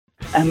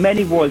And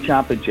many world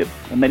championships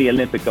and many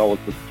Olympic goals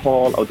does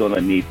Paul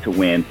O'Donoghue need to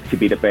win to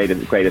be the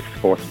greatest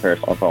sports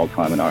person of all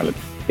time in Ireland?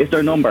 Is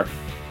there a number?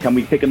 Can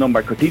we pick a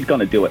number? Because he's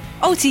going to do it.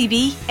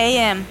 OTB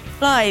AM,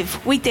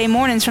 live weekday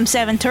mornings from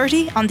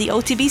 7:30 on the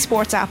OTB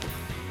Sports app.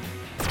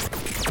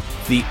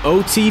 The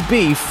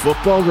OTB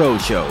Football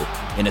Roadshow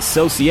in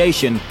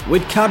association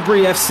with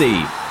Cadbury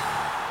FC.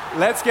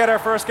 Let's get our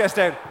first guest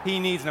out. He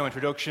needs no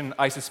introduction.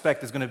 I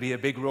suspect there's going to be a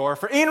big roar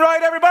for Ian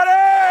Wright, everybody!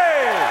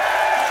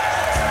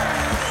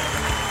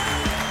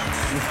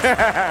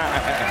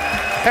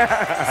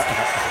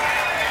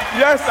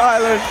 Yes,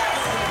 Ireland.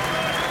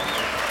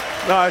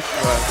 Nice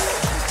one.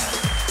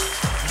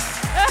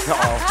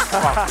 Oh,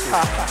 fuck.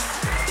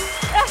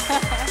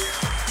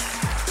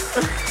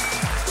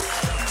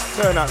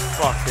 Turn that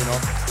fucking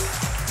off.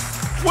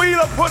 What you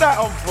lot put that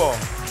on for?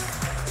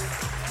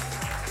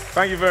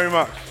 Thank you very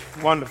much.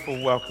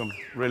 Wonderful welcome.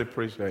 Really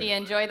appreciate it. Do you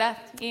enjoy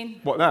that, Ian?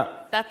 What,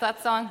 that?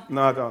 That song?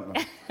 No, I don't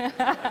know.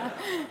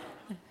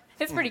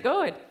 It's pretty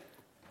good.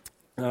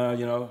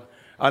 You know,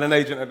 I had an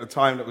agent at the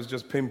time that was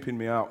just pimping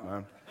me out,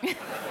 man.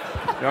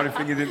 The only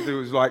thing he didn't do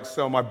was like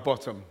sell my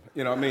bottom.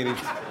 You know what I mean?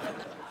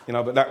 You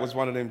know, but that was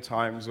one of them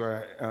times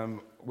where,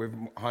 with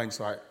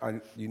hindsight,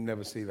 you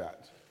never see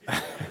that.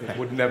 It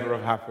would never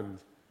have happened.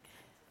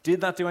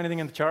 Did that do anything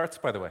in the charts,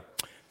 by the way?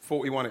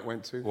 41 it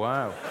went to.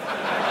 Wow.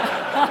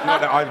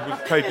 Not that I was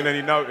taking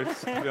any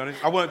notice, to be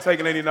honest. I weren't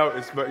taking any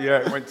notice, but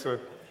yeah, it went to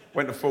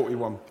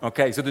 41.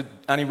 Okay, so did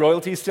any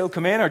royalties still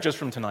come in, or just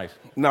from tonight?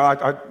 No,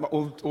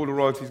 all the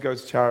royalties go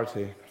to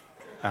charity.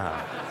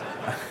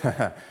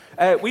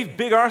 We've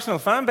big Arsenal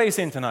fan base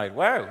in tonight.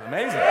 Wow,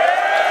 amazing.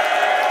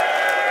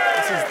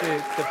 This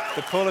is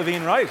the pull of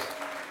Ian Wright.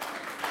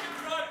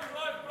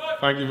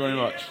 Thank you very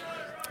much.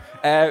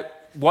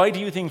 Why do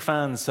you think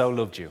fans so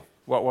loved you?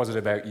 What was it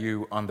about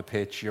you on the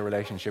pitch, your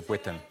relationship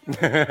with them?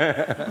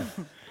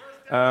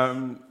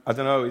 I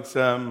don't know. It's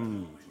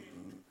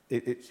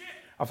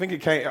I think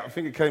it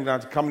came down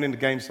to coming in the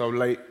game so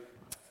late,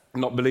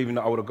 not believing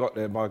that I would have got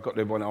there, but I got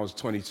there when I was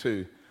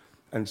 22,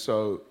 and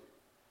so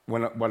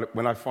when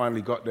I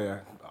finally got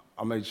there,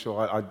 I made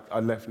sure I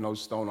left no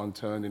stone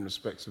unturned in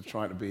respects of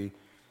trying to be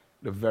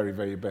the very,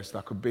 very best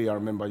I could be. I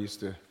remember I used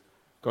to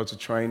go to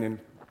training,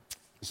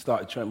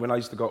 started training. When I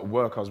used to go to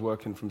work, I was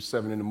working from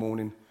 7 in the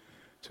morning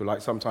to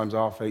like sometimes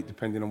 8:30,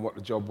 depending on what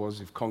the job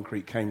was, if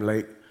concrete came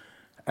late.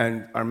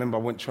 And I remember I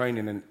went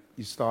training and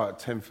you start at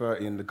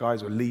 10:30 and the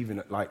guys were leaving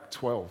at like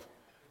 12.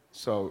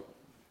 So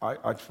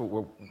I thought,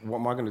 well, what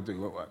am I going to do?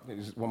 What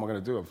am I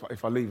going to do?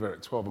 If I leave here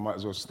at 12, I might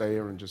as well stay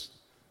here and just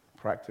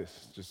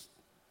practice. Just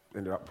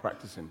ended up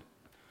practicing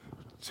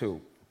till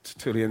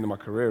the end of my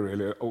career,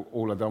 really.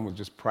 All I've done was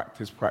just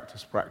practice,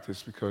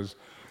 because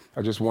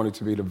I just wanted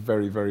to be the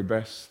very, very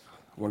best.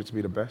 I wanted to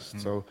be the best.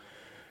 So,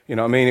 you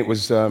know what I mean? It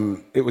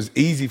was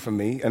easy for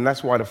me, and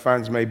that's why the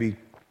fans maybe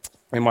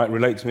they might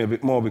relate to me a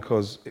bit more,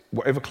 because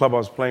whatever club I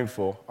was playing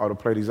for, I would have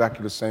played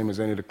exactly the same as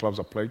any of the clubs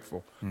I played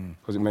for,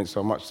 because it meant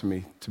so much to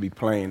me to be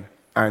playing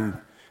and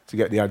to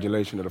get the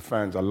adulation of the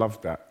fans. I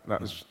loved that. That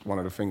was one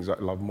of the things I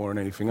loved more than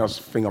anything else,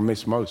 the thing I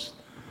miss most,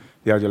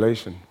 the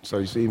adulation. So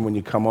you see, even when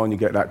you come on, you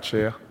get that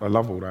cheer. I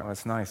love all that. Oh,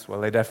 that's nice.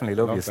 Well, they definitely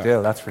love you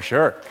still, that's for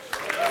sure.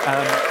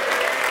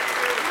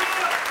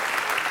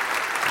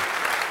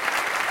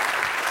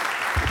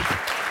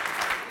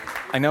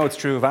 I know it's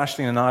true of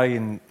Aisling and I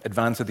in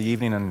advance of the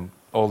evening, and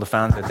all the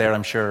fans out there,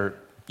 I'm sure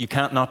you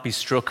can't not be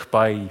struck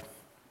by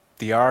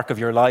the arc of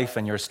your life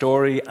and your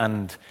story,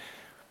 and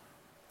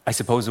I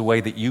suppose the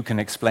way that you can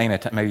explain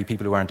it to maybe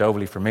people who aren't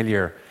overly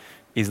familiar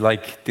is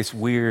like this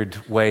weird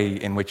way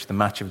in which the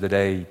Match of the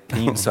Day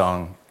theme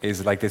song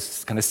is like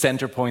this kind of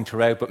center point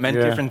throughout, but meant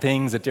different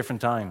things at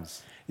different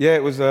times. Yeah,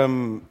 it was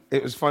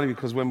funny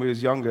because when we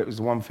was younger, it was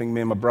the one thing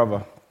me and my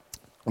brother,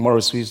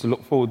 Morris, we used to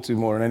look forward to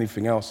more than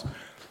anything else.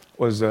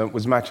 Was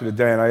Match of the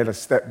Day, and I had a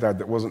stepdad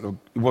that wasn't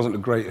the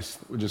greatest.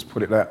 We'll just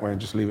put it that way and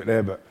just leave it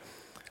there.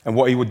 And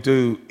what he would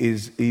do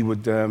is he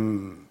would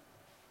turn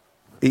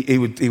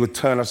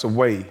us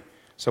away.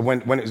 So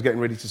when it was getting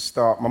ready to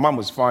start, my mum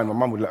was fine. My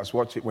mum would let us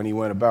watch it when he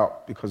weren't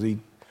about, because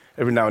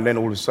every now and then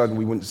all of a sudden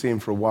we wouldn't see him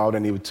for a while.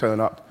 Then he would turn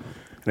up,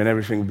 and then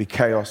everything would be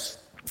chaos.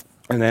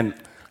 And then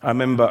I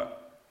remember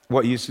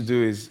what he used to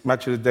do is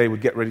Match of the Day would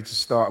get ready to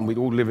start, and we'd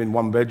all live in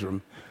one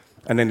bedroom.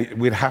 And then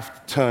we'd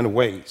have to turn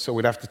away. So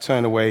we'd have to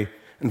turn away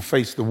and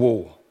face the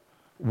wall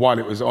while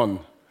it was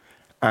on.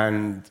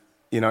 And,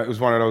 you know, it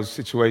was one of those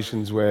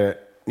situations where,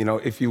 you know,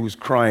 if you was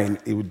crying,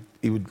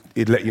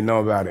 he'd let you know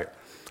about it.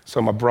 So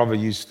my brother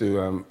used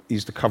to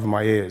cover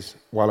my ears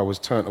while I was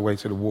turned away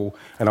to the wall,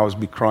 and I would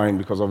be crying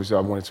because obviously I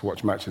wanted to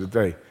watch Match of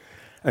the Day.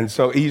 And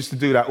so he used to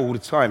do that all the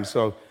time.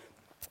 So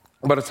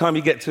by the time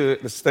you get to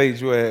the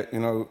stage where, you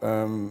know,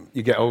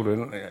 you get older,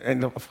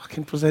 and I'm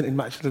fucking presenting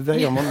Match of the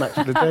Day, I'm on Match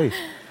of the Day.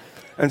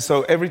 And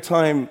so every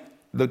time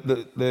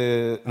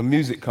the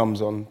music comes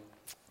on,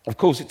 of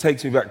course it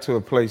takes me back to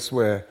a place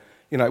where,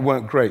 you know, it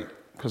weren't great,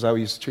 because I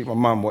used to treat my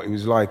mum, what he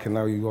was like and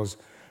how he was.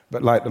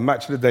 But like the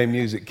Match of the Day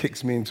music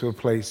kicks me into a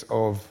place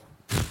of,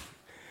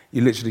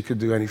 you literally could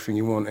do anything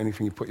you want,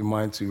 anything you put your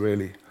mind to,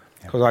 really.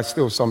 Because I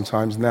still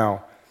sometimes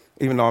now,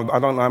 even though I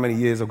don't know how many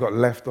years I've got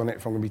left on it,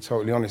 if I'm going to be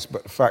totally honest,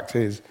 but the fact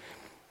is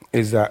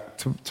that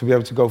to be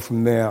able to go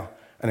from there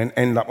and then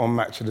end up on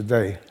Match of the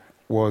Day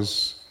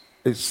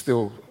it's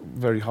still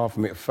very hard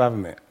for me to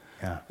fathom it.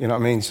 Yeah. You know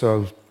what I mean?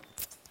 So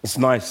it's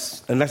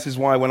nice. And this is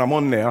why when I'm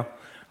on there,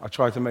 I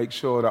try to make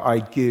sure that I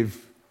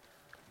give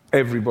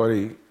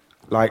everybody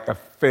like a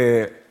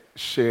fair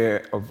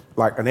share of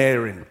like an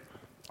airing.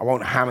 I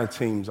won't hammer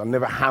teams. I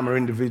never hammer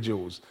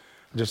individuals.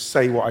 I just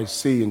say what I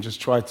see and just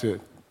try to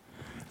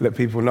let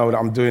people know that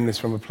I'm doing this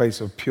from a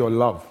place of pure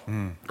love.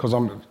 Because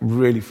I'm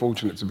really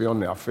fortunate to be on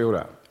there. I feel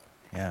that.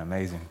 Yeah,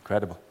 amazing,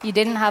 incredible. You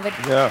didn't have it.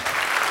 Yeah.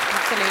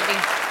 Absolutely.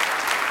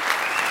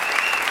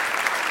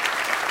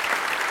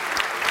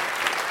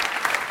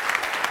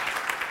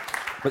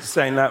 But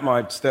saying that,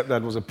 my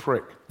stepdad was a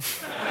prick.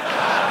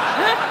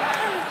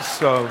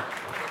 So,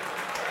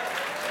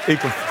 he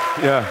could,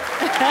 yeah.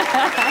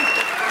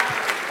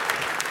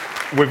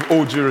 With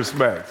all due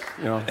respect,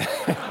 you know.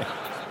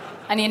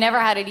 And you never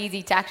had it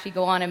easy to actually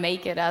go on and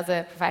make it as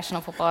a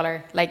professional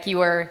footballer. Like you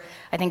were,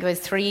 I think it was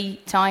 3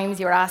 times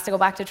you were asked to go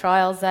back to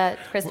trials at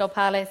Crystal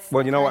Palace.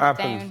 Well, you know what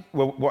happened?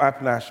 Well, what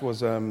happened, Ash,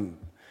 was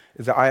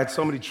is that I had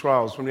so many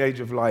trials from the age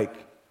of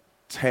like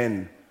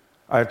 10.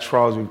 I had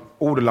trials with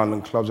all the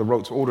London clubs. I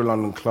wrote to all the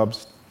London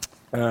clubs.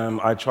 I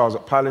had trials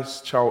at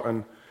Palace,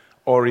 Charlton,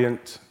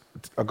 Orient.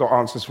 I got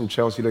answers from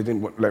Chelsea. They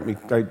didn't let me.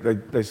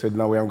 They said,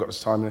 no, we haven't got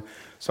this time.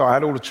 So I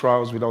had all the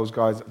trials with those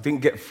guys. I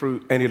didn't get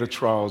through any of the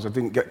trials. I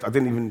didn't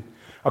even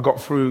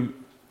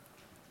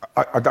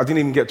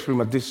get through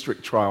my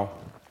district trial.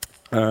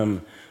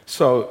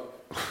 So,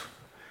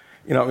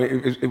 you know,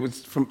 it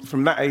was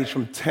from that age,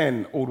 from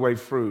 10 all the way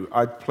through.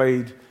 I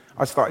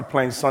started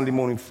playing Sunday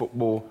morning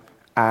football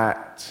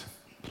at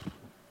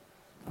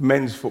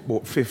men's football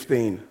at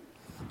 15,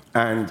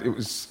 and it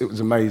was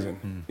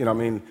amazing. You know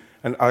what I mean?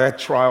 And I had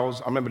trials.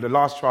 I remember the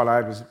last trial I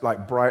had was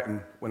like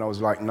Brighton when I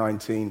was like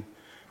 19,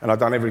 and I'd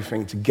done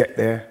everything to get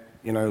there.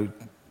 You know,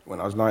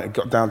 when I was 19,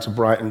 got down to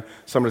Brighton.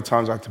 Some of the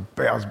times I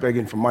was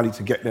begging for money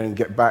to get there and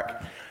get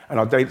back. And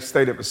I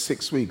stayed there for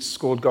 6 weeks,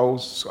 scored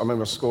goals. I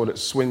remember I scored at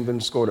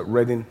Swindon, scored at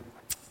Reading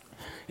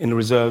in the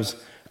reserves,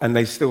 and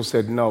they still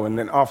said no. And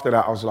then after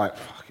that, I was like,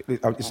 fuck,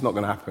 it's not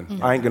going to happen.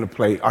 I ain't going to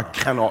play. I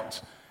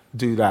cannot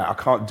do that. I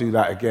can't do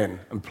that again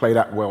and play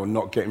that well and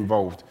not get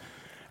involved.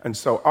 And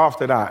so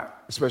after that,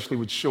 especially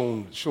with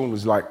Sean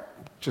was like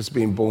just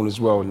being born as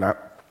well, and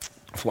that.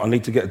 I thought, I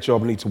need to get a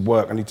job, I need to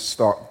work, I need to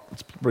start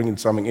bringing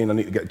something in, I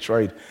need to get a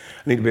trade,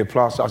 I need to be a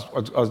plasterer.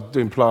 I was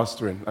doing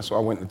plastering, that's what I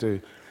went to do.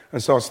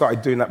 And so I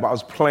started doing that, but I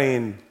was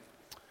playing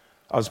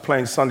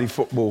Sunday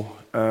football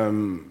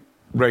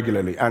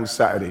regularly and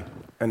Saturday.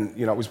 And,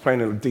 you know, I was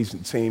playing in a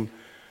decent team.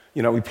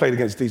 You know, we played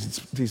against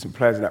decent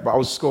players and that, but I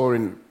was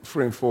scoring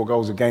 3 and 4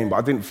 goals a game, but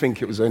I didn't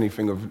think it was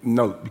anything of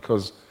note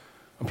because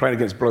I'm playing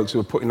against blokes who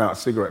are putting out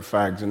cigarette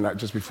fags and that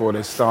just before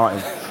they're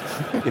starting.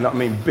 You know what I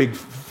mean? Big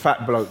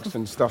fat blokes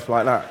and stuff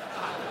like that.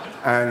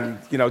 And,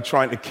 you know,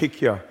 trying to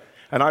kick you.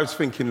 And I was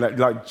thinking that,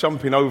 like,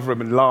 jumping over them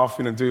and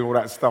laughing and doing all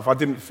that stuff. I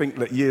didn't think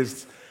that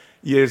years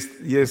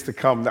to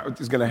come, that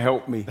was going to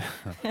help me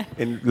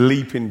in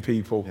leaping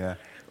people. Yeah.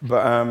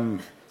 But,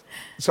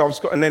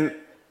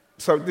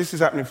 so this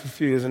is happening for a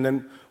few years. And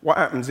then what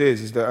happens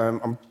is that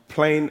I'm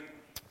playing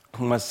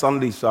on my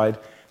Sunday side,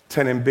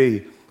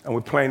 10MB, and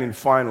we're playing in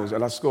finals.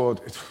 And I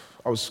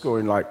was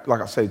scoring, like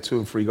I say, 2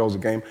 and 3 goals a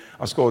game.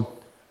 I scored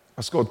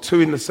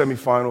 2 in the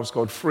semi-final,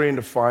 scored 3 in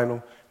the final,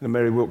 in the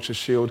Mary Wiltshire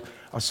Shield.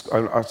 There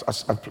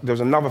was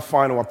another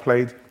final I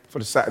played for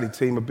the Saturday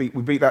team. We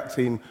beat that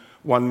team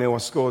 1-0, I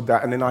scored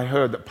that, and then I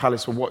heard that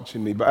Palace were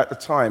watching me. But at the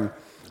time,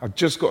 I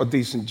just got a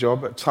decent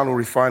job at Tunnel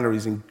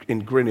Refineries in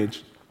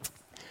Greenwich.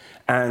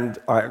 And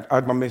I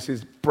had my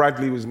missus.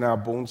 Bradley was now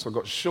born, so I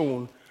got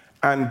Sean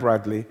and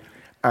Bradley.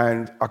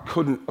 And I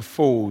couldn't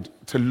afford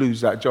to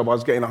lose that job. I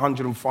was getting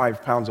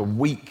 £105 a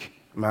week,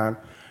 man.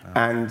 Wow.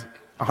 And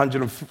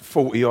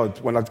 140 odd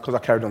because I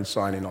carried on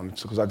signing on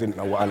because I didn't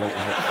know what I wanted.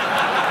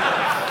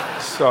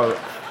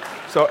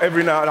 So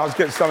every now and then I was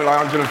getting something like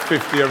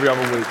 150 every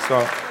other week.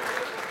 So,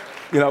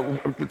 you know,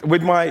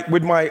 with my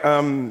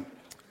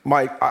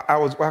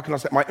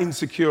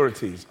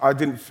insecurities, I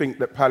didn't think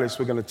that Palace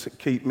were going to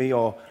keep me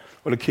or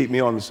going to keep me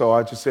on. So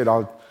I just said,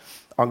 I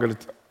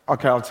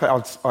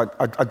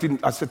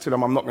said to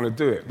them, I'm not going to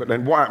do it. But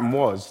then what happened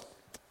was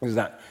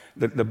that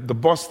the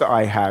boss that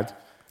I had,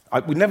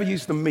 we never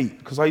used to meet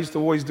because I used to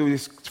always do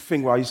this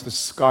thing where I used to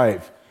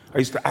skive. I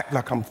used to act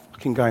like I'm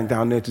fucking going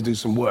down there to do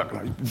some work, and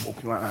I used to be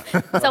walking like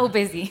that. So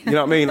busy. You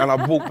know what I mean? And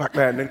I'd walk back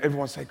there, and then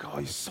everyone would say, God,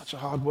 he's such a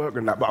hard worker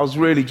and that. But I was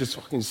really just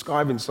fucking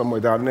skiving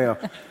somewhere down there,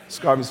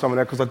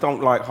 because I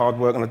don't like hard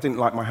work, and I didn't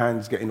like my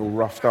hands getting all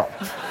roughed up.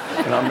 You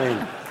know what I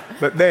mean?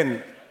 But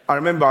then I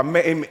remember I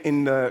met him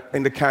in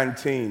the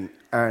canteen,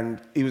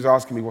 and he was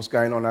asking me what's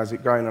going on, how's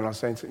it going? And I was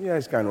saying to him, yeah,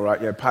 it's going all right.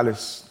 Yeah,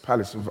 Palace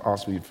have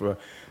asked me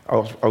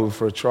over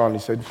for a trial. And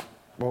he said,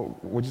 well,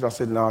 what did I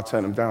say? No, I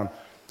turned him down.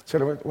 I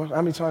said, well,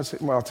 how many times? I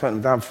said, well, I turned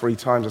him down 3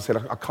 times. I said,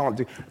 I can't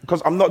do,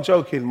 because I'm not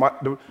joking,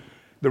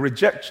 the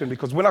rejection,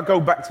 because when I go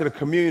back to the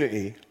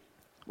community,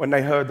 when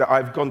they heard that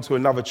I've gone to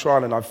another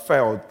trial and I've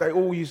failed, they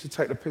all used to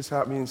take the piss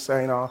out of me and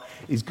saying,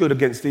 he's good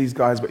against these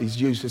guys, but he's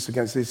useless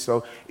against this,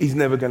 so he's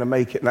never going to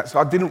make it. And so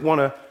I didn't want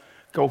to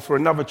go for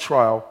another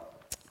trial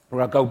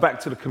where I go back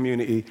to the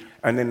community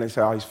and then they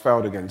say, he's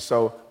failed again.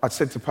 So I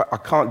said to Pat, I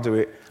can't do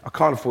it, I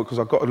can't afford it because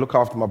I've got to look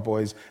after my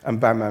boys, and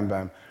bam, bam,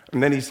 bam.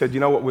 And then he said, you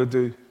know what we'll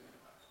do?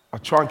 I'll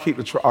try and keep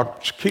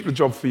the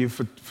job for you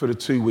for the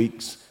 2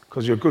 weeks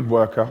because you're a good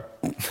worker.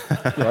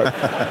 Right?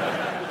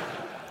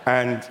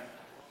 And,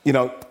 you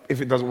know, if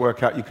it doesn't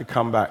work out, you could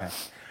come back.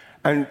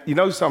 And you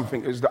know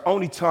something, it was the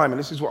only time, and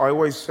this is what I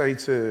always say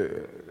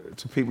to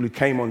people who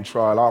came on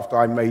trial after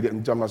I made it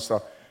and done my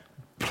stuff,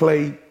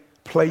 play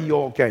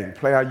your game,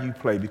 play how you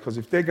play, because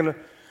if they're gonna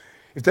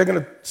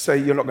say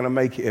you're not gonna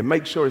make it here,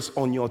 make sure it's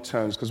on your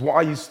terms. Because what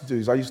I used to do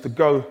is I used to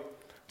go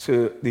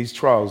to these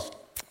trials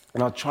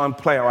and I'd try and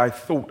play how I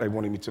thought they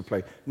wanted me to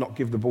play, not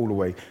give the ball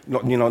away,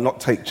 not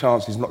take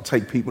chances, not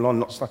take people on,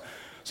 not stuff.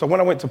 So when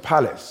I went to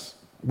Palace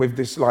with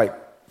this like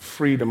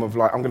freedom of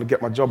like, I'm going to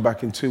get my job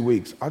back in 2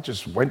 weeks, I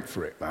just went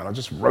for it, man. I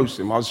just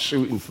roasted them. I was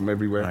shooting from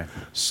everywhere, right,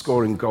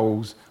 scoring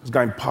goals. I was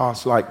going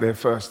past like their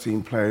first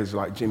team players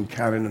like Jim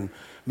Cannon and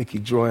Mickey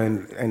Joy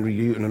and Henry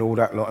Houghton and all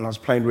that lot, and I was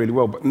playing really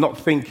well, but not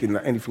thinking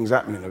that anything's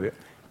happening of it.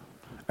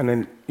 And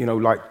then, you know,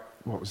 like,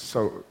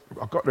 so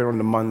I got there on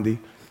the Monday,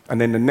 and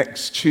then the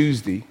next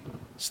Tuesday,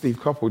 Steve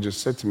Coppell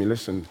just said to me,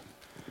 listen,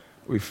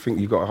 we think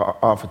you've got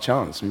half a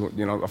chance. We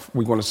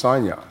want to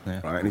sign you.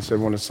 Yeah. Right? And he said,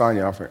 we want to sign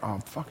you. I think, oh,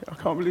 fuck it, I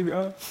can't believe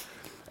it.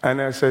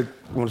 And I said,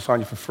 we want to sign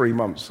you for 3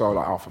 months. So I was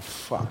like, oh, for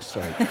fuck's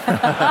sake.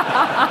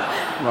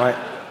 Right?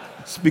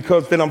 It's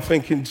because then I'm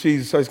thinking,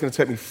 Jesus, so it's going to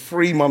take me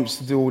 3 months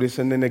to do all this,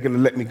 and then they're going to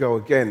let me go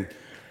again.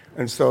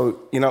 And so,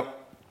 you know,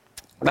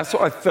 that's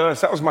what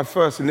that was my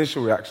first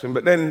initial reaction.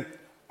 But then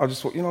I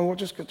just thought, you know what,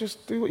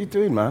 just do what you're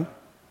doing, man.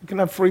 You can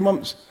have 3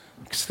 months,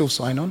 you can still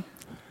sign on.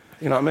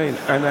 You know what I mean?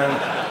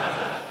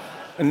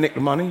 And nick the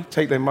money,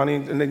 take their money,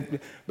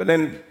 but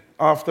then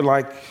after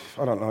like,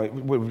 I don't know, it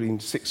would have been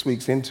 6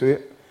 weeks into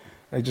it,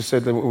 they just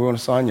said, we want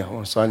to sign you. I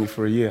want to sign you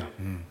for a year.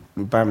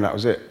 And bam, that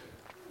was it.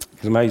 It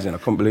was amazing, I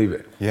couldn't believe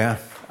it. Yeah.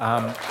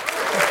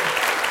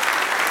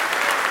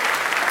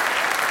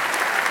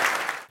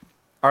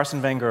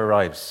 Arsene Wenger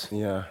arrives.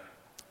 Yeah.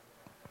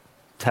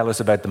 Tell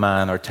us about the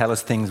man, or tell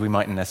us things we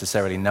mightn't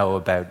necessarily know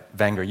about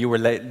Wenger. You were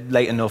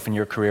late enough in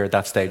your career at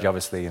that stage,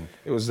 obviously. And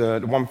it was the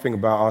one thing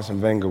about Arsene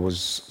Wenger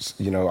was,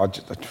 you know,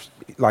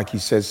 like he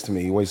says to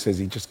me, he always says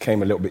he just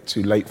came a little bit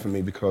too late for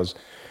me, because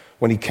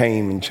when he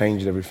came and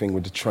changed everything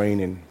with the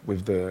training,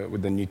 with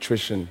the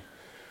nutrition,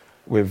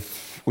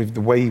 with the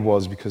way he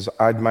was, because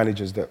I had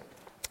managers that,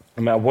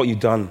 no matter what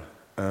you've done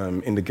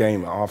in the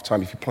game at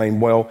half-time, if you're playing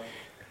well,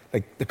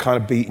 they're kind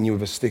of beating you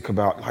with a stick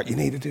about, like, you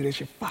need to do this,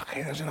 you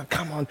fucking,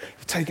 come on,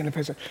 you're taking the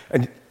piss.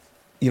 And,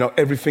 you know,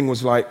 everything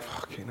was like,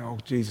 fucking, oh,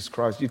 Jesus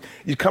Christ.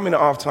 You'd come in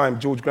at half-time,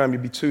 George Graham,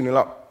 you'd be 2-0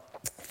 up,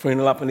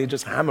 3-0 up, and he'd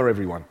just hammer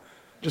everyone,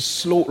 just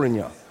slaughtering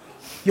you.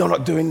 You're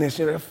not doing this,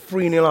 you're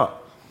 3-0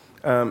 up.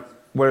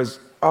 Whereas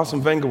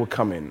Arsene Wenger would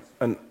come in,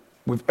 and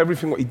with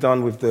everything what he'd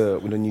done with the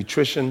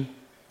nutrition,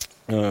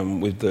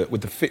 with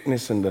the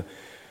fitness and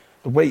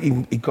the way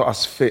he got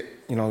us fit,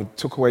 you know,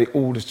 took away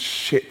all the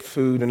shit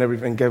food and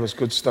everything, gave us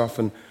good stuff,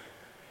 and,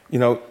 you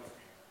know,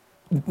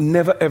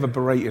 never ever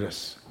berated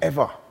us,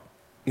 ever.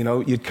 You know,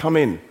 you'd come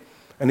in,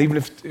 and even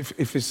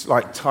if it's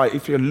like tight,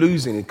 if you're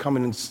losing, he'd come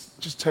in and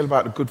just tell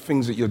about the good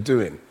things that you're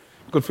doing,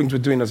 the good things we're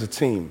doing as a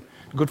team,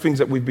 the good things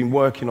that we've been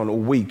working on all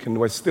week, and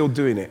we're still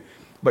doing it.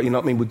 But you know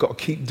what I mean? We've got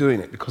to keep doing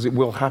it because it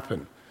will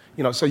happen.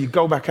 You know, so you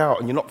go back out,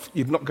 and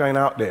you're not going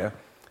out there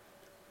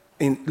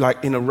in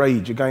a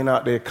rage. You're going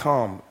out there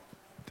calm.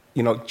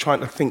 You know,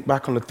 trying to think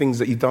back on the things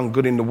that you've done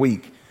good in the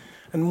week.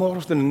 And more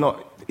often than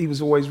not, he was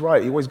always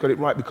right. He always got it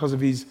right because of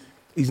his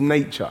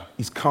nature,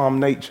 his calm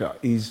nature.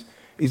 He's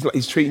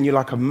treating you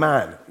like a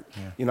man.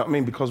 Yeah. You know what I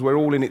mean? Because we're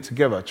all in it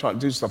together, trying to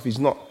do stuff. He's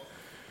not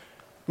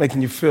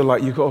making you feel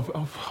like you've got,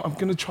 I'm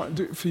going to try and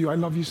do it for you. I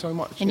love you so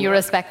much. And you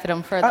respected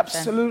him for that.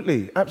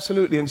 Absolutely,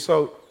 absolutely. And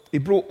so he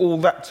brought all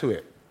that to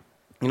it,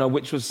 you know,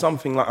 which was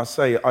something, like I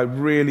say, I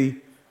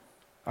really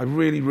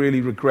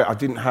regret I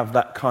didn't have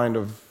that kind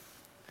of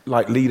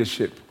like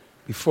leadership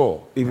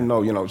before, even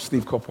though, you know,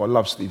 Steve Coppell, I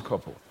love Steve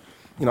Coppell.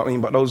 You know what I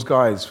mean? But those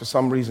guys, for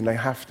some reason, they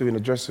have to, in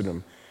the dressing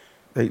room,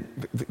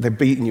 they're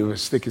beating you with a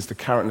stick. It's the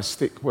carrot and the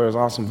stick, whereas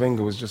Arsene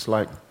Wenger was just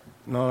like,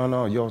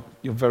 no, you're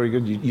very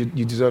good.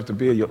 You deserve to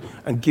be here.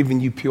 And giving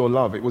you pure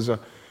love. It was an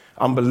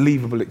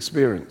unbelievable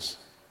experience.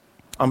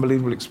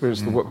 Unbelievable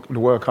experience to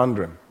work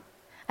under him.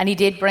 And he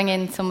did bring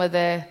in some of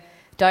the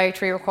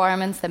dietary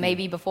requirements that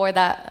maybe before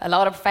that a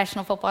lot of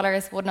professional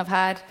footballers wouldn't have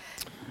had.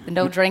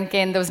 No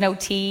drinking, there was no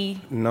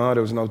tea. No,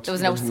 there was no tea. There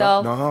was no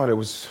salt. No, there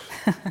was...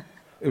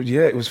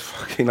 it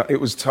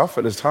was tough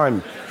at the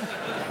time.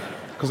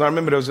 Because I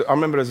remember there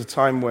was a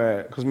time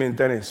where, because me and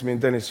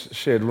Dennis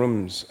shared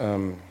rooms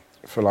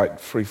for like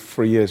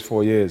 4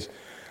 years.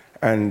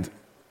 And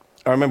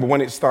I remember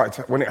when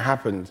it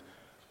happened,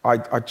 I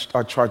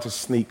tried to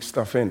sneak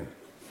stuff in.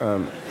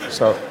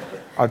 So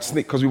I'd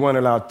sneak, because we weren't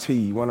allowed tea,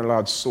 you weren't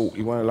allowed salt,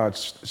 you weren't allowed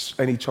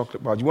any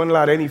chocolate bars, you weren't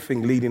allowed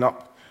anything leading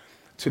up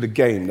to the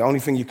game. The only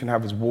thing you can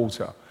have is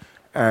water.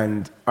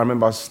 And I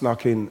remember I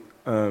snuck in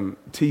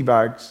tea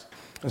bags.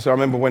 And so I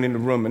remember went in the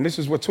room, and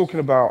we're talking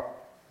about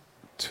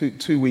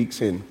two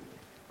weeks in,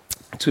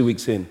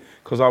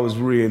 because I was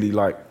really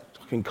like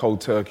fucking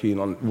cold turkey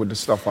and with the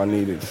stuff I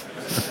needed.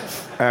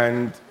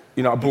 And,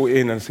 you know, I brought it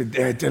in and I said,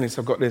 yeah, Dennis,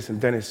 I've got this. And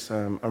Dennis,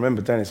 I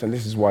remember Dennis, and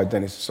this is why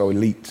Dennis is so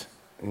elite,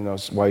 you know,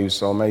 why he was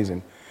so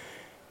amazing.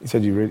 He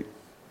said, you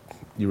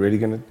really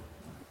gonna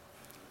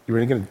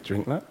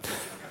drink that?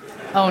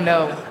 Oh,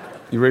 no.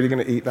 You really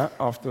gonna eat that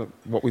after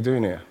what we're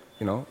doing here?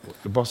 You know,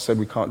 the boss said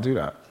we can't do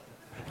that.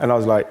 And I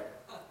was like,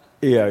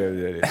 yeah.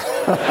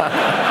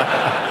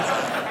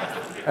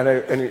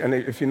 and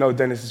if you know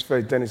Dennis's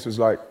face, Dennis was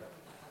like,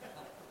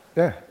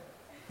 yeah,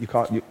 we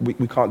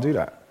can't do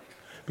that.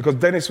 Because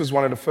Dennis was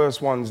one of the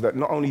first ones that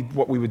not only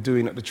what we were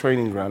doing at the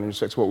training ground in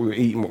respect to what we were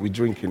eating, what we were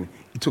drinking,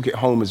 he took it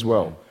home as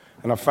well.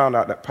 And I found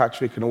out that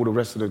Patrick and all the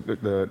rest of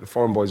the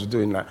foreign boys were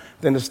doing that.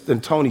 Then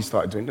Tony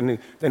started doing it, and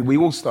then we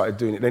all started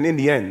doing it. Then in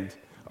the end,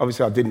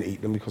 obviously I didn't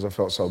eat them because I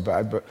felt so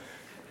bad, but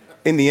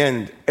in the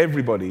end,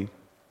 everybody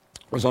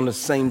was on the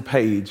same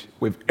page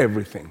with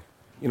everything.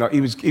 You know,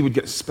 he would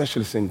get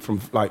specialists in from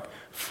like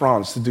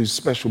France to do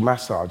special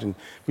massage, and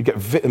we'd get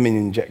vitamin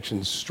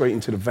injections straight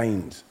into the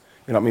veins.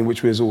 You know what I mean?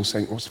 Which we was all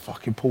saying, what's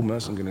fucking Paul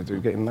Merson going to do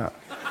getting that?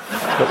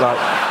 But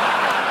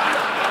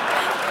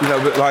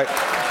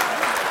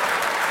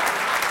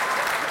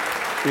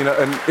and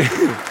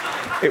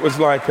it was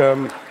like,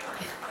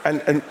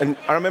 and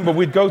I remember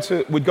we'd go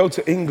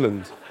to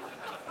England.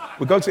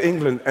 We'd go to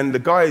England, and the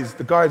guys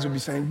would be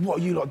saying, what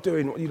are you lot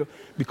doing? What are you lot?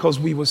 Because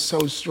we were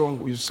so strong,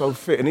 we were so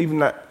fit. And even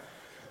that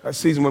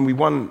season when we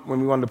won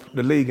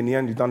the league in the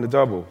end, we'd done the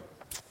double.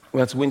 We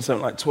had to win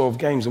something like 12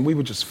 games, and we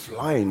were just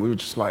flying. We were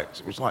just like,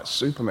 it was like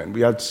Superman. We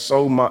had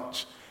so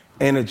much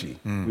energy.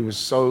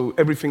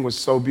 Everything was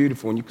so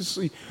beautiful. And you could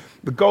see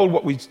the goal,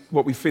 what we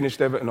finished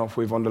Everton off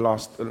with on the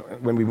last,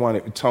 when we won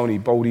it with Tony,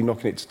 Boldy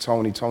knocking it to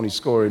Tony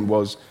scoring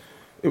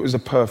it was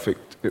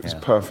perfect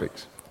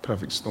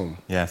storm.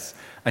 Yes,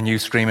 and you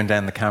screaming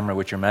down the camera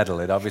with your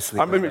medal, it obviously...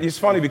 I mean, it's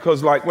funny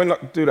because like when I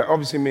do that,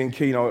 obviously me and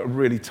Keane are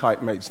really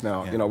tight mates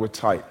now, you know, we're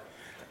tight.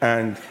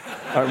 And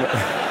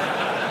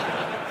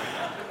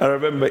I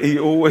remember he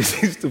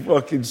always used to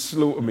fucking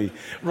slaughter me.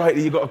 Right,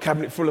 you got a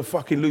cabinet full of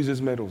fucking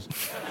losers' medals.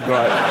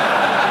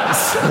 Right.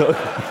 So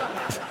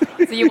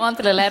you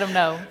wanted to let him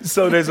know.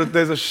 So there's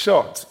a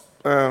shot.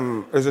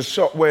 There's a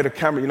shot where the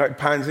camera, you know, it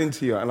pans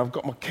into you, and I'm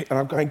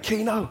going,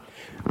 Keno,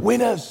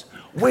 winners.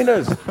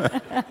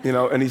 You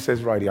know, and he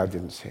says, Righty, I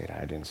didn't say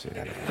that.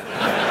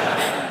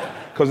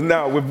 Because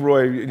now with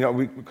Roy, you know,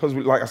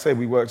 like I said,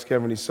 we work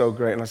together and he's so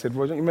great. And I said,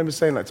 Roy, don't you remember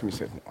saying that to me? He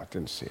said, no, I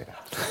didn't say that.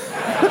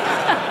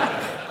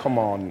 Come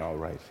on now,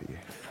 right for you.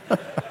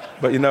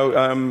 But, you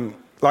know,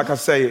 like I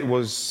say, it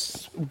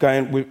was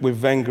going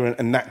with Wenger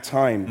and that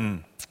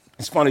time.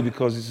 It's funny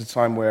because it's a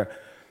time where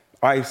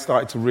I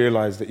started to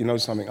realize that, you know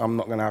something, I'm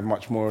not going to have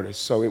much more of this.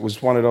 So it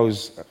was one of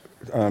those,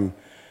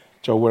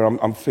 Joe, where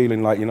I'm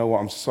feeling like, you know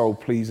what, I'm so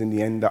pleased in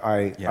the end that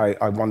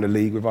I won the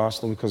league with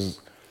Arsenal, because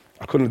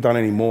I couldn't have done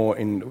any more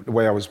in the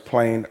way I was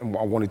playing and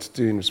what I wanted to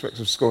do in respect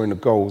of scoring the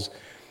goals.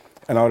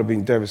 And I would have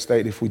been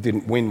devastated if we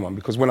didn't win one,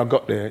 because when I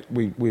got there,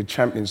 we were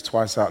champions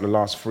twice out of the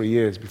last 3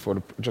 years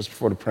just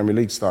before the Premier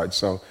League started.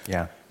 So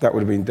that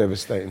would have been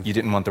devastating. You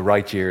didn't want the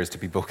right years to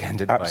be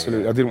bookended.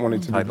 Absolutely, I didn't want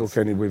it to be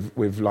bookended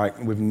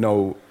with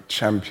no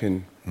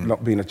champion,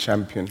 not being a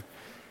champion.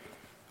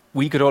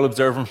 We could all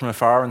observe him from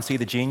afar and see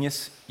the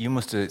genius. You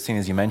must have seen,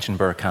 as you mentioned,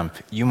 Bergkamp.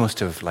 You must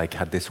have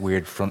had this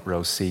weird front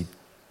row seat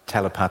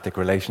telepathic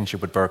relationship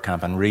with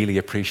Bergkamp and really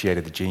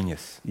appreciated the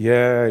genius.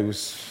 Yeah, it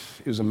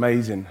was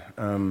amazing.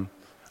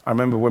 I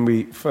remember when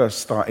we first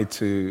started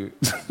sharing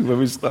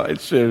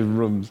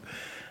rooms.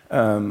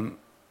 I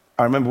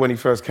remember when he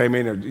first came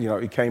in. You know,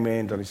 he came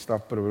in, done his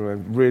stuff, but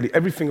really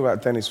everything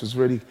about Dennis was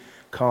really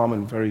calm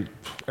and very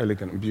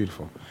elegant and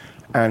beautiful.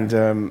 And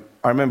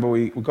I remember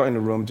we got in the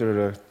room,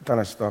 done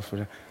our stuff,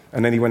 and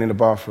then he went in the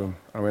bathroom.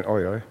 I went,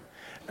 oi.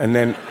 And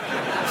then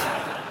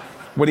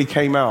when he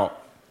came out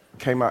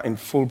in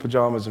full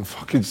pajamas and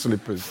fucking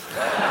slippers.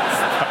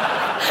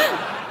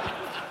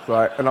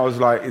 Right, and I was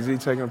like, is he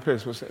taking a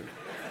piss? What's it?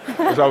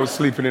 Because I was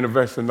sleeping in a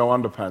vest and no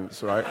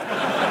underpants, right?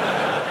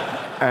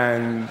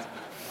 And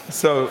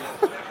so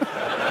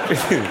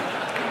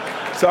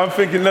I'm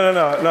thinking,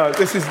 no,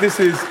 this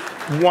is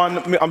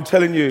one, I'm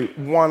telling you,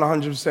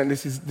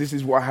 100%, this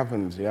is what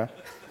happens, yeah?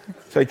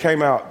 So he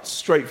came out,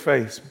 straight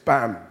face,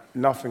 bam,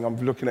 nothing. I'm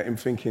looking at him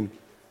thinking,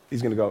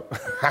 he's gonna go,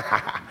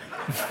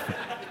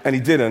 and he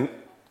didn't.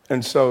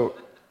 And so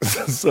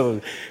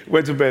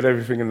went to bed,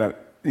 everything and that.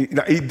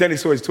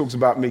 Dennis always talks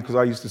about me because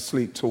I used to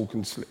sleep talk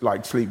and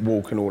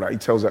sleepwalk and all that. He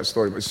tells that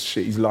story, but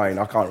shit, he's lying.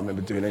 I can't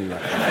remember doing any of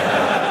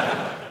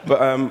that.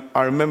 But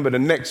I remember the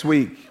next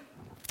week,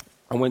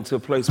 I went to a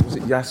place, was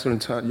it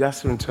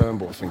Yasser and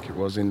Turnbull, I think it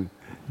was, in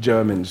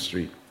Jermyn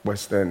Street,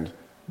 West End.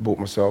 Bought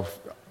myself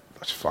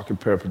a fucking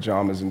pair of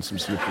pajamas and some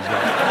slippers.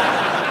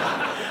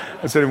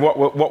 And so then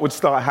what would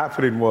start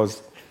happening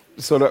was,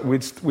 so that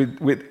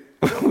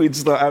we'd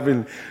start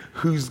having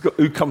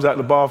who comes out of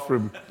the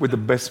bathroom with the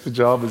best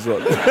pajamas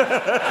on.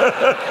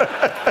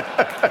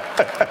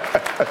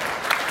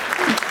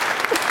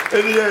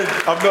 In the end,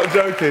 I'm not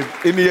joking.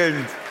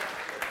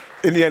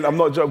 In the end, I'm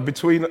not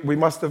joking. We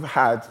must have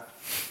had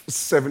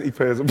 70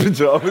 pairs of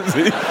pajamas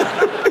each.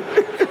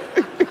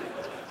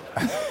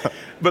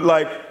 But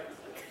like,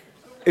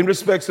 in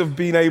respects of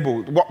being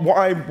able, what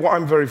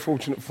I'm very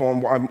fortunate for,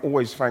 and what I'm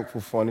always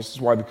thankful for, and this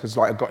is why, because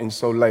like I got in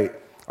so late,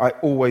 I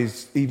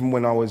always, even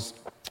when I was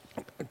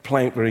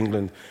playing for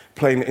England,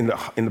 playing in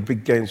the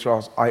big games for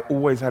us, I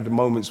always had the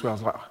moments where I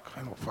was like, I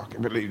cannot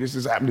fucking believe this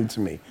is happening to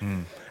me.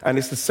 And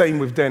it's the same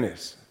with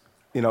Dennis.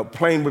 You know,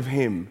 playing with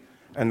him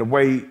and the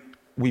way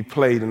we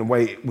played and the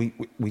way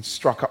we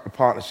struck up the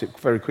partnership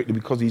very quickly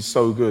because he's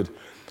so good.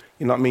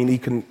 You know what I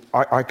mean?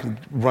 I can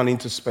run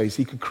into space.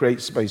 He could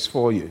create space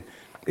for you.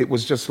 It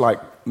was just like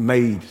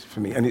made for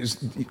me. And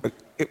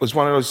it was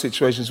one of those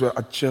situations where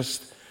I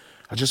just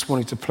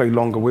wanted to play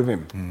longer with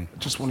him. I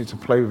just wanted to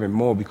play with him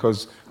more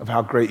because of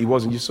how great he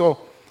was. And you saw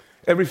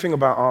everything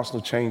about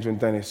Arsenal change when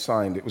Dennis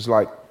signed. It was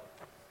like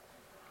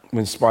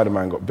when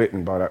Spider-Man got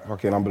bitten by that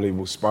fucking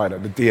unbelievable spider.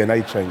 The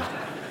DNA changed.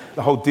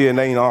 The whole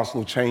DNA in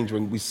Arsenal changed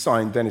when we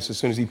signed Dennis. As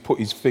soon as he put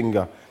his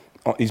finger,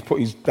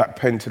 that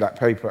pen to that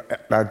paper,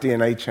 our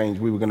DNA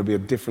changed. We were going to be a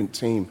different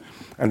team.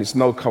 And it's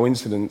no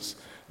coincidence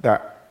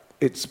that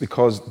it's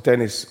because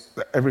Dennis,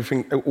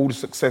 everything, all the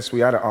success we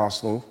had at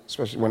Arsenal,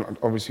 especially when,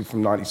 obviously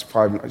from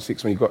 95,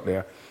 96 when he got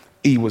there,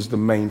 he was the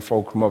main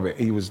fulcrum of it.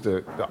 He was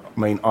the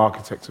main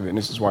architect of it. And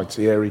this is why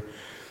Thierry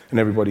and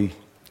everybody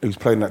who's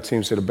played in that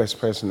team said the best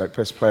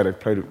player they've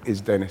played with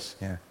is Dennis.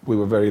 Yeah. We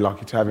were very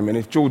lucky to have him. And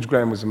if George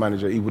Graham was the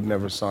manager, he would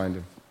never have signed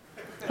him.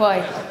 Why?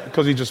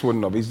 Because he just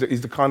wouldn't have.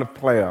 He's the kind of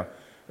player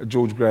that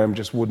George Graham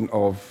just wouldn't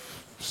have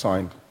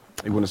signed.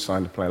 He wouldn't have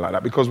signed a player like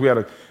that because we had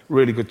a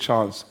really good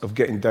chance of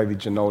getting David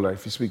Ginola.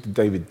 If you speak to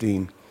David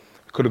Dean,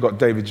 could have got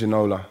David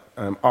Ginola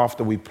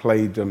after we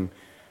played them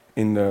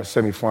in the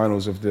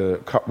semi-finals of the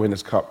Cup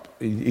Winners' Cup.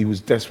 He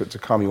was desperate to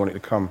come. He wanted to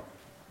come.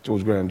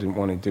 George Graham didn't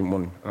want him.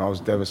 And I was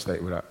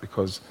devastated with that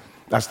because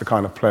that's the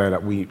kind of player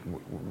that we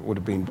would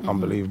have been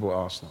unbelievable at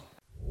Arsenal.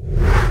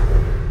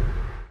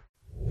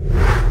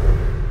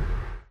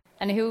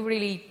 And who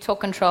really took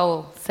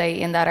control, say,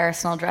 in that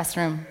Arsenal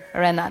dressing room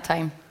around that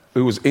time?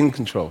 Who was in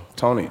control?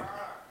 Tony.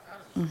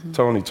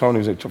 Tony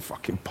was a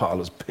fucking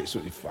Parlour's piss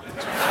with you fucking.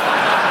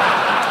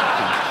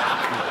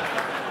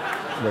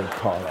 Ray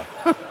Parlour.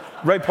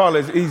 Ray Parlour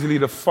is easily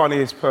the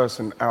funniest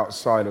person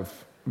outside of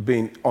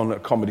being on a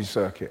comedy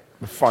circuit.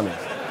 The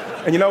funniest.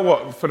 And you know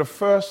what? For the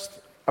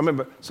first, I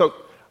remember, so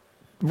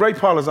Ray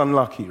Parlour's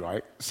unlucky,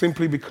 right?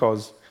 Simply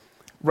because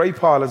Ray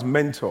Parlour's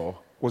mentor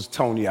was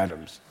Tony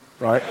Adams,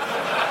 right?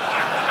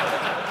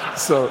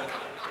 So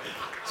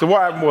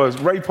what happened was,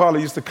 Ray Parlour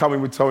used to come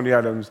in with Tony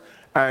Adams,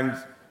 and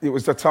it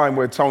was the time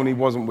where Tony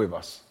wasn't with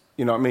us.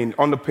 You know what I mean?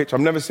 On the pitch,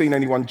 I've never seen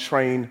anyone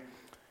train,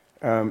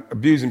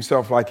 abuse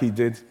himself like he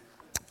did,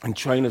 and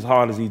train as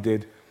hard as he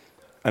did,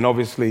 and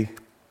obviously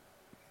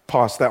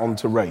pass that on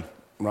to Ray,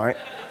 right?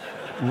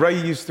 Ray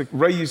used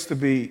to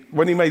be,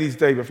 when he made his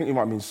debut, I think he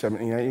might have been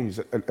 17, 18, he was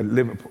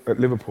at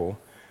Liverpool.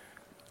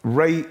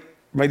 Ray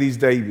made his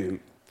debut,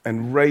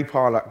 and Ray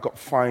Parlour got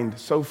fined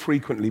so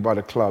frequently by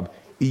the club,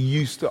 he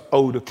used to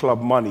owe the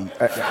club money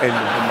at the end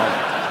of the month.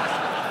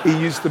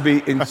 He used to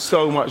be in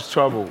so much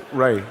trouble,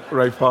 Ray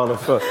Parlour,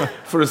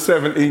 for a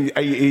 17,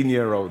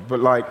 18-year-old, but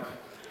like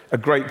a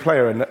great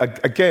player. And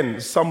again,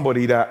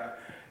 somebody that,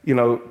 you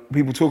know,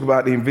 people talk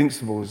about the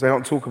Invincibles. They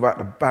don't talk about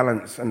the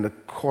balance and the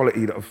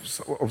quality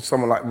of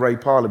someone like Ray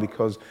Parlour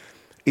because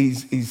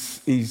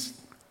he's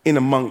in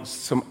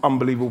amongst some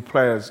unbelievable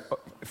players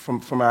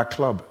from our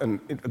club and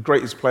the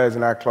greatest players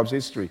in our club's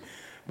history.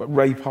 But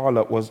Ray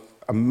Parlour was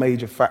a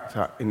major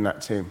factor in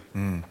that team.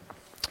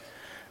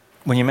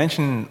 When you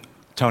mention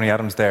Tony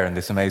Adams there and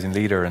this amazing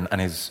leader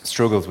and his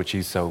struggles, which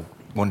he's so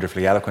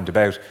wonderfully eloquent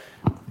about,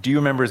 do you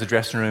remember as a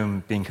dressing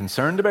room being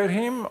concerned about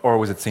him, or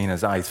was it seen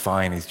as, he's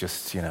fine, he's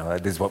just, you know,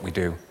 this is what we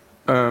do?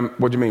 What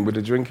do you mean, with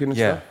the drinking and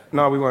stuff?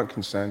 No, we weren't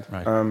concerned.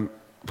 Right.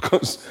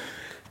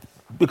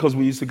 Because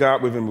we used to go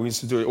out with him, we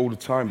used to do it all the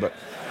time, but...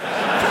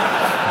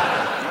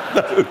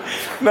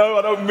 no,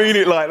 I don't mean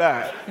it like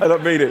that. I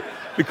don't mean it.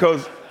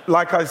 Because,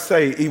 like I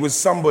say, he was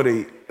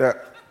somebody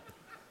that,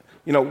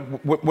 you know,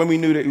 when we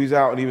knew that he was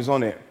out and he was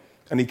on it,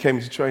 and he came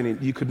to training,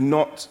 you could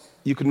not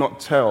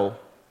tell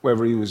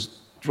whether he was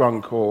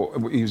drunk or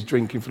he was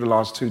drinking for the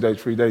last 2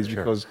 days, 3 days,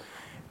 because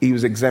he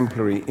was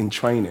exemplary in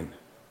training.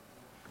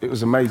 It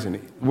was amazing.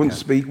 He wouldn't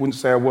speak, wouldn't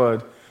say a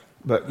word,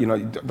 but, you know,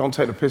 don't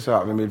take the piss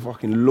out of him, he'd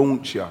fucking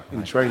launch you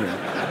in training.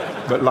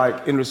 But,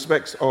 like, in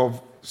respects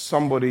of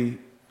somebody,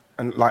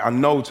 and, like, I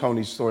know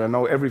Tony's story, I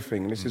know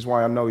everything, and this is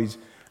why I know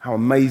how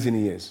amazing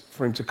he is.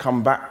 For him to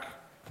come back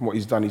from what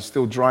he's done, he's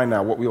still dry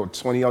now,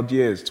 20-odd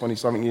years,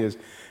 20-something years,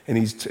 and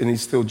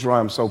he's still dry.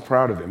 I'm so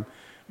proud of him.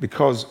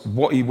 Because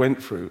what he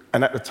went through,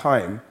 and at the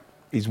time,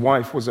 his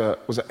wife was an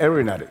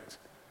heroin addict.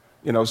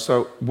 You know,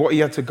 so what he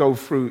had to go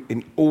through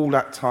in all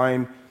that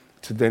time,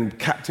 to then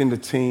captain the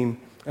team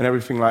and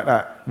everything like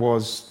that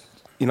was,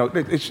 you know,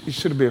 it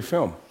should be a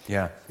film.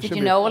 Yeah. Did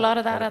you know a lot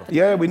of that at the time?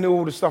 Yeah, we knew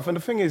all the stuff. And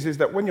the thing is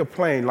that when you're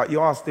playing, like you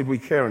asked, did we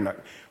care in that?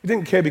 We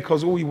didn't care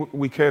because all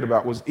we cared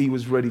about was he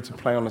was ready to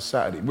play on a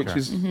Saturday, which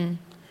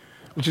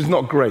is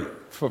not great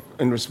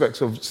in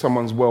respect of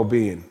someone's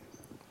well-being.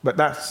 But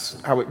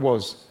that's how it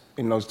was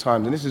in those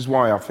times. And this is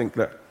why I think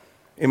that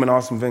him and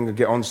Arsene Wenger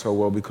get on so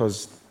well,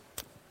 because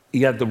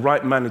he had the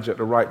right manager at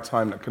the right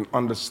time that can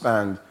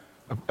understand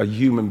a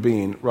human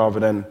being rather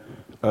than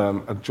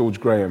a George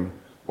Graham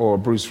or a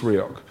Bruce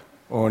Rioch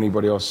or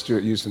anybody else,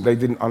 Stuart Houston. They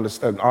didn't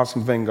understand.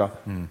 Arsene Wenger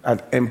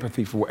had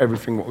empathy for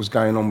everything what was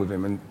going on with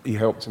him, and he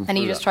helped him. And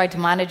he just tried to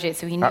manage it,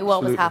 so he knew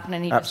what was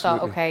happening. He just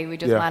thought, okay, we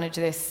just manage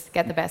this,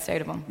 get the best out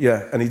of him.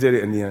 Yeah, and he did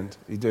it in the end.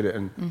 He did it,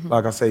 and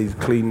like I say, he's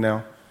clean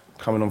now,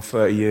 coming on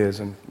 30 years,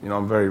 and you know,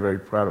 I'm very, very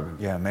proud of him.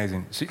 Yeah,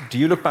 amazing. So do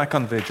you look back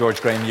on the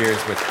George Graham years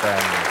with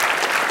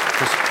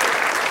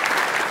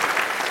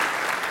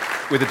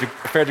a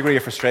fair degree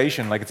of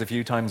frustration? Like, it's a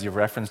few times you've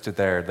referenced it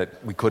there,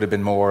 that we could have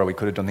been more, or we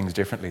could have done things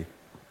differently.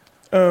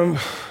 I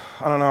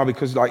don't know,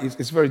 because like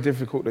it's very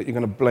difficult that you're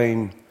going to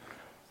blame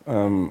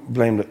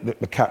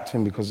the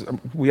captain, because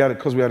we had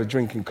a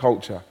drinking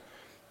culture.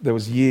 There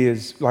was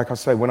years, like I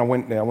say, when I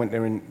went there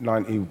in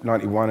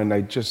 91, and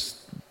they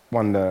just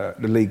won the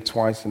league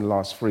twice in the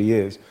last 3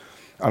 years,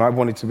 and I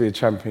wanted to be a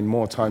champion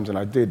more times than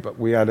I did. But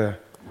we had a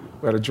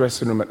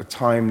dressing room at the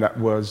time that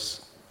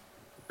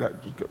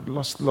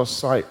lost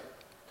sight.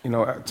 You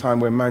know, at a time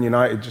where Man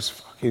United just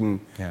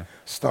fucking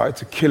started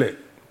to kill it.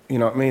 You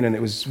know what I mean? And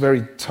it was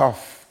very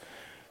tough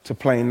to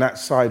play in that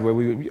side where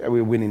we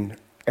were winning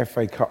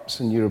FA Cups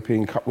and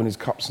European Cup Winners'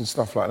 Cups and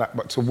stuff like that.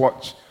 But to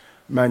watch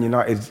Man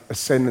United's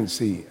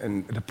ascendancy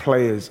and the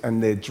players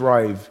and their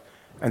drive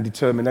and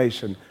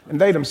determination, and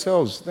they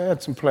themselves, they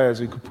had some players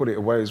who could put it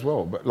away as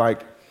well. But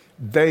like,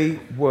 they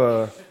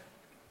were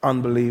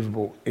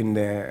unbelievable in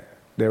their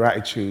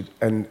attitude,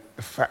 and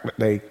the fact that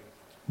they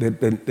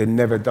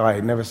never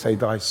die, never say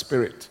die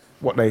spirit,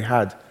 what they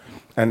had.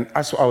 And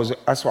that's what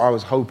I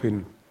was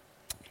hoping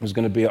was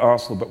going to be at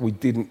Arsenal, but we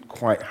didn't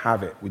quite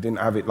have it. We didn't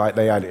have it like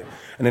they had it.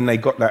 And then they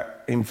got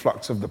that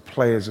influx of the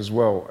players as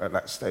well at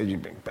that stage. You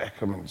think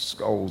Beckham and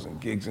Scholes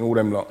and Giggs and all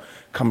them lot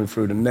coming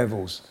through, the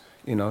Nevilles,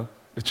 you know,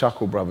 the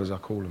Chuckle Brothers, I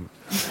call them,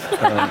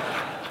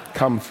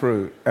 come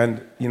through.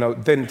 And, you know,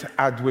 then to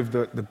add with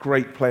the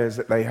great players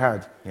that they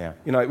had,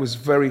 you know, it was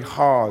very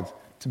hard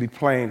to be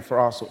playing for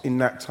Arsenal in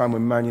that time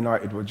when Man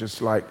United were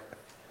just like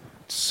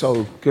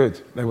so good.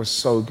 They were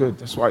so good.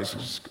 That's why it's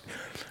just,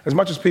 as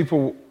much as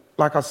people,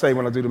 like I say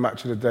when I do the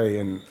match of the day,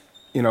 and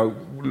you know,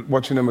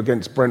 watching them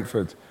against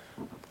Brentford,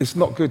 it's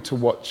not good to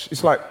watch.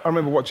 It's like, I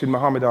remember watching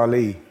Muhammad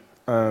Ali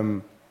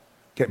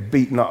get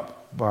beaten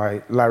up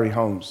by Larry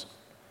Holmes.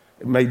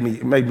 It made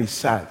me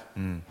sad.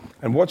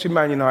 And watching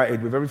Man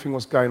United with everything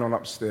what's going on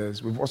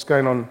upstairs, with what's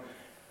going on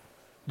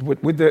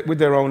with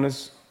their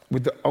owners,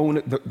 with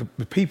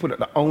the people that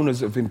the owners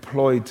have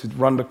employed to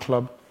run the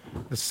club,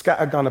 the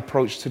scattergun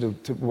approach to the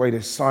way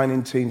they're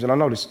signing teams, and I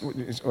know this, you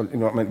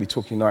know, I meant to be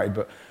talking United,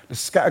 but the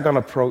scattergun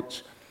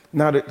approach,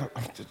 now that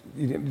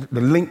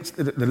the link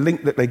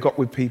that they got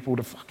with people,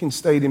 the fucking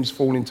stadium's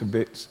falling to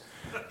bits.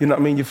 You know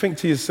what I mean? You think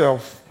to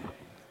yourself,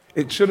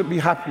 it shouldn't be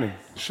happening.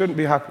 It shouldn't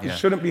be happening. It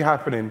shouldn't be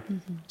happening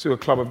to a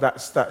club of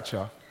that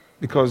stature,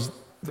 because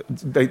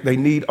they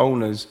need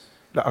owners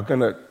that are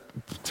going to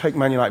take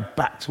Man United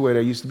back to where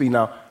they used to be.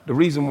 Now, the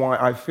reason why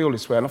I feel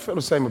this way, and I feel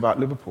the same about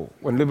Liverpool,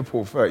 when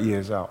Liverpool 30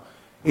 years out,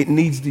 it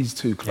needs these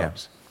two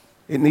clubs.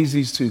 It needs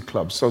these two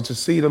clubs. So to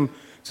see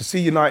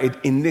United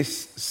in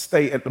this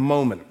state at the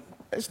moment,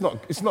 it's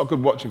not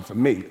good watching for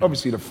me.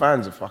 Obviously, the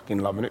fans are fucking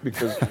loving it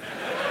because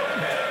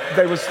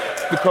they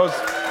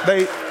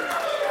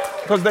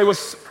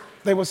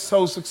were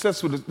so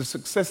successful. The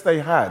success they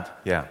had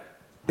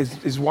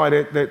is why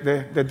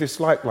they're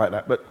disliked like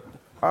that. But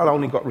I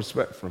only got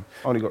respect for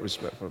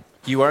them.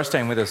 You are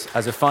staying with us.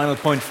 As a final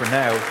point for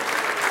now,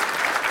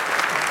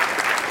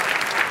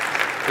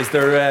 is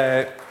there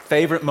a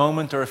favourite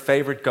moment or a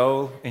favourite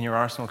goal in your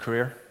Arsenal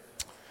career?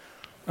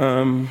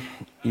 Poor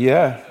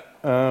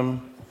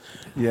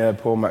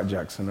Matt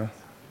Jackson. Huh?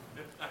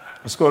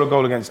 I scored a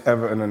goal against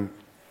Everton, and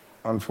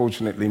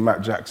unfortunately,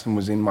 Matt Jackson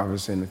was in my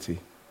vicinity.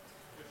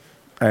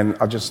 And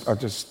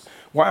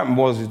what happened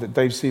was that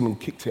Dave Seaman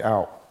kicked it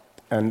out.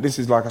 And this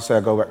is, like I say, I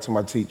go back to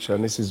my teacher,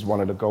 and this is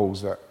one of the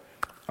goals that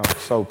I'm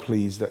so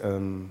pleased that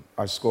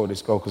I scored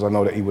this goal, because I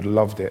know that he would have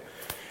loved it.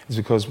 It's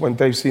because when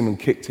Dave Seaman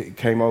kicked it, it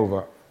came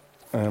over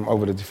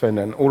the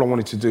defender, and all I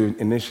wanted to do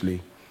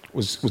initially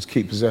was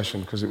keep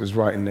possession, because it was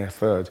right in their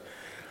third.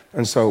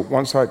 And so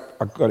once I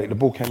got it, the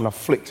ball came and I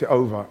flicked it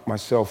over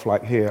myself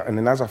like here, and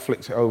then as I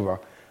flicked it over,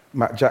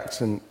 Matt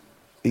Jackson,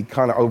 he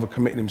kind of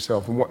overcommitted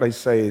himself. And what they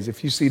say is,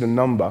 if you see the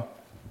number,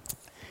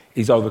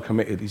 he's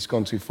overcommitted, he's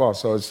gone too far.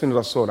 So as soon as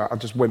I saw that, I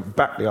just went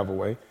back the other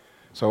way.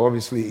 So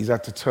obviously he's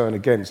had to turn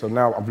again. So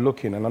now I'm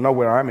looking and I know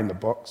where I am in the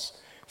box.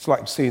 It's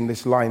like seeing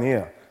this line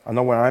here. I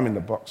know where I'm in the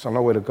box, I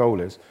know where the goal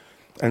is.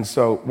 And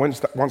so once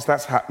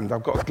that's happened,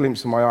 I've got a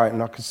glimpse of my eye,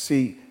 and I could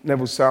see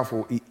Neville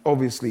Southall. He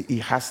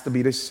has to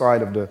be this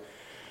side of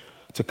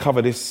to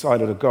cover this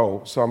side of the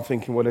goal. So I'm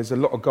thinking, well, there's a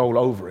lot of goal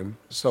over him,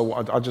 so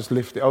I just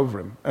lift it over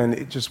him, and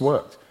it just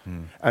worked.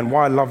 And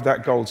why I love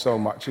that goal so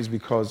much is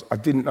because I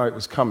didn't know it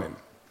was coming.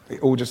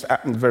 It all just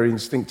happened very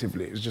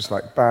instinctively. It was just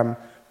like bam,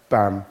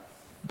 bam,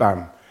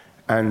 bam.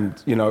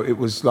 And, you know, it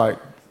was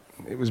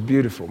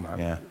beautiful, man.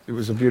 Yeah. It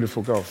was a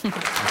beautiful goal.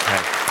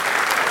 Okay.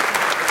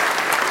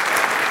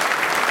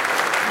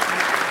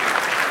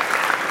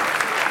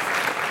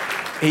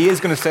 He is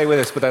going to stay with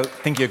us, but I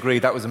think you agree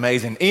that was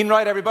amazing. Ian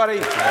Wright, everybody.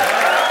 Thank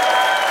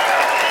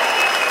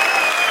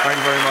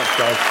you very much,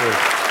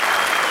 guys.